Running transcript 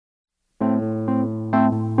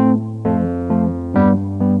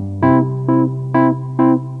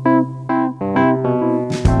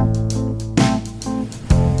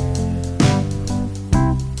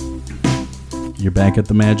back at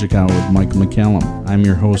the Magic Hour with Michael McCallum. I'm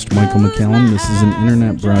your host, Michael McCallum. This is an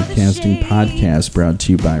internet broadcasting podcast brought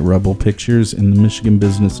to you by Rebel Pictures and the Michigan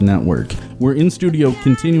Business Network. We're in studio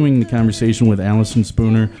continuing the conversation with Allison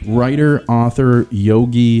Spooner, writer, author,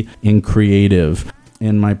 Yogi and Creative.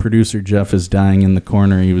 And my producer, Jeff, is dying in the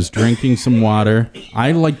corner. He was drinking some water.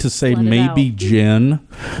 I like to say maybe gin.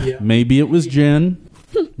 Yeah. Maybe it was gin.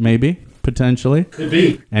 Maybe. Potentially. Could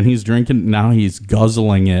be. And he's drinking, now he's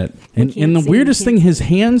guzzling it. And the weirdest thing, his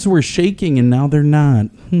hands were shaking and now they're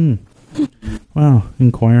not. Well,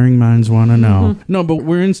 inquiring minds want to know. No, but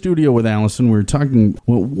we're in studio with Allison. We were talking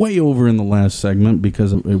way over in the last segment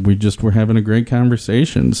because we just were having a great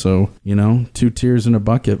conversation. So, 2 tears in a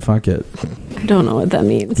bucket, fuck it. I don't know what that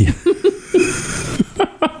means. Yeah.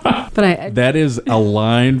 But that is a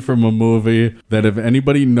line from a movie that if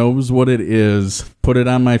anybody knows what it is, put it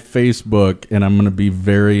on my Facebook and I'm going to be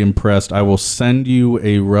very impressed. I will send you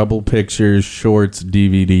a Rebel Pictures Shorts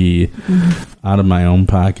DVD out of my own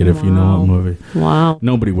pocket if you know what movie. Wow.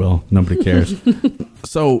 Nobody will. Nobody cares.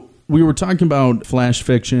 So we were talking about flash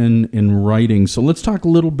fiction and writing, so let's talk a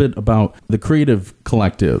little bit about the Creative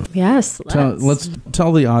Collective. Yes. Let's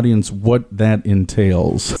tell the audience what that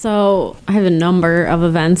entails. So I have a number of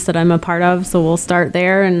events that I'm a part of, so we'll start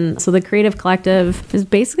there. And so the Creative Collective is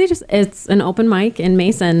basically it's an open mic in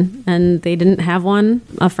Mason, and they didn't have one.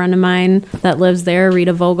 A friend of mine that lives there,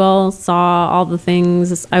 Rita Vogel, saw all the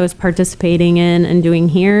things I was participating in and doing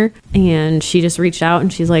here, and she just reached out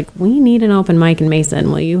and she's like, we need an open mic in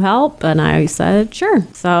Mason. Will you help? And I said, sure.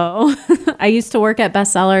 So I used to work at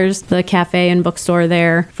Bestsellers, the cafe and bookstore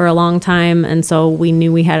there for a long time. And so we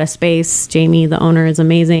knew we had a space. Jamie, the owner, is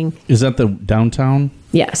amazing. Is that the downtown?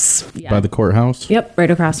 Yes. Yeah. By the courthouse? Yep,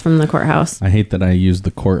 right across from the courthouse. I hate that I use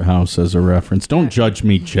the courthouse as a reference. Don't judge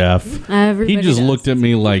me, Jeff. Everybody he just looked at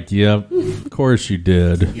me like, yep, of course you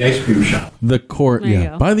did. The ice cream shop.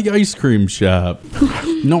 By the ice cream shop.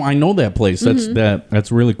 No, I know that place.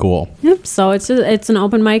 That's really cool. Yep. So it's an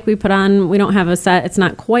open mic we put on. We don't have a set. It's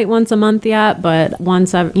not quite once a month yet, but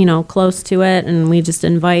once close to it, and we just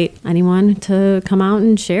invite anyone to come out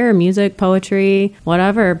and share music, poetry,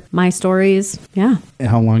 whatever. My stories. Yeah.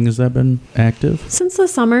 How long has that been active? Since the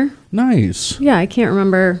summer. Nice. Yeah, I can't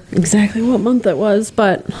remember exactly what month it was,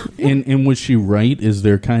 but... And was she right? Is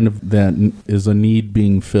there kind of that is a need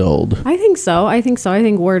being filled? I think so. I think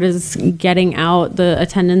word is getting out. The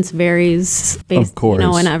attendance varies based, of course,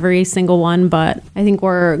 in every single one, but I think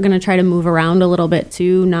we're going to try to move around a little bit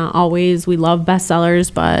too. Not always. We love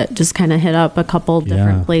Bestsellers, but just kind of hit up a couple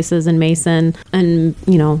different places in Mason and,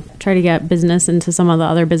 try to get business into some of the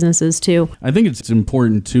other businesses too. I think it's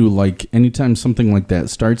important too, like anytime something like that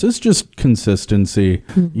starts, it's just consistency.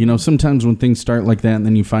 Sometimes when things start like that and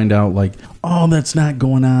then you find out like, oh, that's not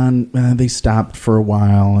going on. They stopped for a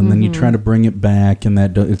while and then you try to bring it back and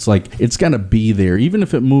it's like, it's got to be there. Even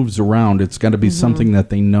if it moves around, it's got to be something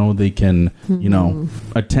that they know they can,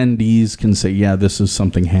 attendees can say, yeah, this is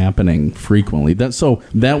something happening frequently.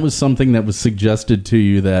 That was something that was suggested to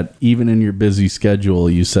you that even in your busy schedule,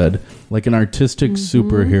 you said, like an artistic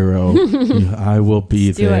superhero, I will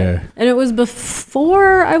be there. And it was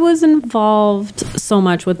before I was involved so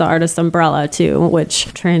much with the Artist Umbrella too,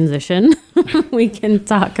 which transition we can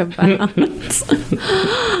talk about.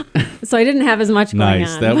 So I didn't have as much going on.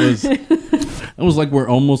 Nice. That was like we're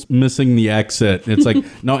almost missing the exit. It's like,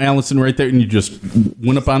 no, Allison, right there. And you just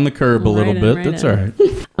went up on the curb a little bit. That's all right.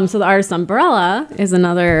 So the Artist Umbrella is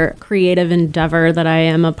another creative endeavor that I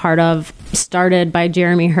am a part of, started by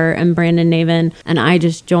Jeremy Hurt and Brandon Navin, and I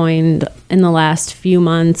just joined in the last few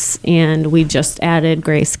months, and we just added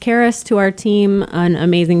Grace Karras to our team, an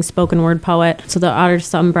amazing spoken word poet. So the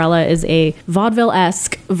Artist Umbrella is a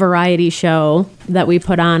vaudeville-esque variety show that we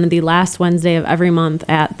put on the last Wednesday of every month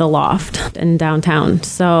at the Loft in downtown.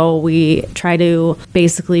 So we try to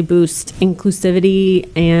basically boost inclusivity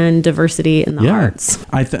and diversity in the arts.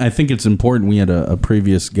 I think it's important. We had a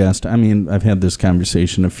previous guest. I mean, I've had this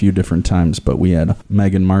conversation a few different times, but we had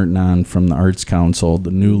Megan Martin on from the Arts Council,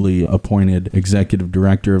 the newly appointed executive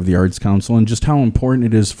director of the Arts Council, and just how important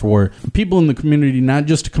it is for people in the community not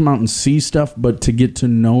just to come out and see stuff, but to get to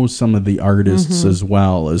know some of the artists as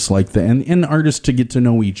well as like and artists to get to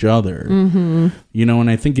know each other. And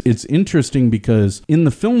I think it's interesting because in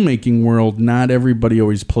the filmmaking world, not everybody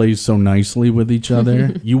always plays so nicely with each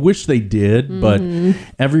other. You wish they did, but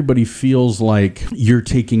everybody feels like you're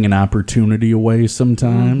taking an opportunity away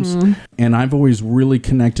sometimes. And I've always really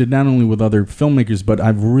connected not only with other filmmakers, but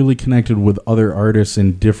I've really connected with other artists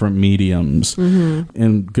in different mediums.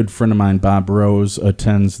 And a good friend of mine, Bob Rose,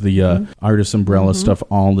 attends the Artist Umbrella stuff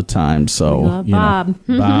all the time. So, Bob.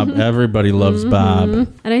 Bob, everybody loves Bob. And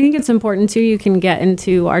I think it's important too, you can get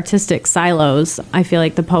into artistic silos. I feel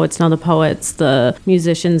like the poets know the poets, the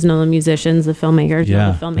musicians know the musicians, the filmmakers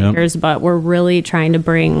know the filmmakers, but we're really trying to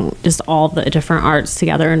bring just all the different arts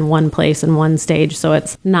together in one place and one stage. So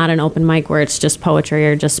it's not an open mic where it's just poetry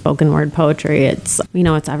or just spoken word poetry. It's,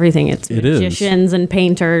 it's everything. It's magicians and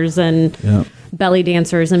painters and belly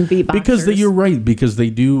dancers and beatboxers. Because you're right, because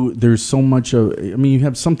there's so much of, you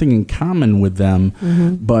have something in common with them,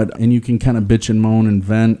 and you can kind of bitch and moan and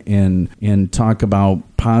vent and talk about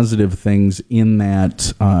positive things in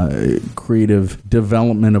that creative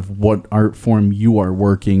development of what art form you are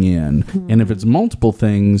working in. And if it's multiple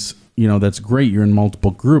things, that's great. You're in multiple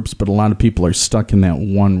groups, but a lot of people are stuck in that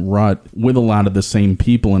one rut with a lot of the same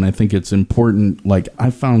people. And I think it's important. Like, I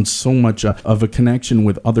found so much of a connection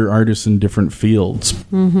with other artists in different fields.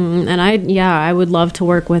 And I would love to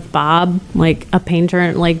work with Bob, like a painter,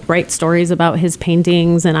 and like write stories about his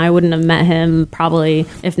paintings. And I wouldn't have met him probably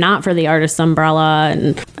if not for the Artist Umbrella.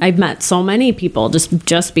 And I've met so many people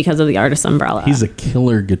just because of the Artist Umbrella. He's a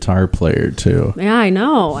killer guitar player too. Yeah, I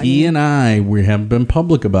know. We haven't been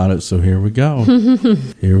public about it. So here we go.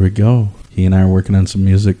 Here we go. He and I are working on some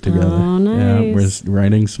music together. Oh, nice. Yeah, we're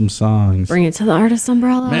writing some songs. Bring it to the Artist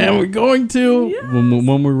Umbrella. Man, we're going to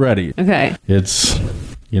when we're ready. Okay. It's,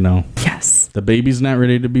 Yes. The baby's not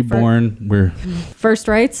ready to be born. We're first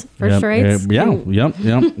rights. Yep.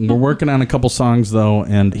 We're working on a couple songs though,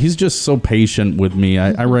 and he's just so patient with me.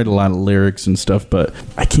 I write a lot of lyrics and stuff, but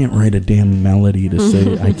I can't write a damn melody to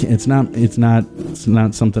say. I can't. It's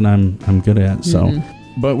not something I'm good at. So.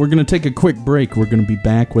 But we're going to take a quick break. We're going to be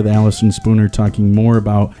back with Allison Spooner talking more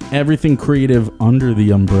about everything creative under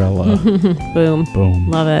the umbrella. Boom.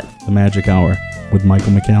 Love it. The Magic Hour with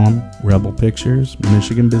Michael McCallum, Rebel Pictures,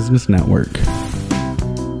 Michigan Business Network.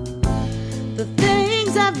 The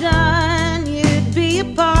things I've done, you'd be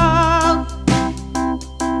appalled.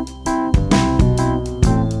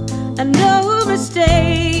 And no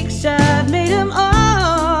mistakes, I've made them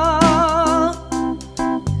all.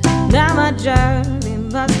 Now my journey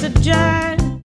must adjourn.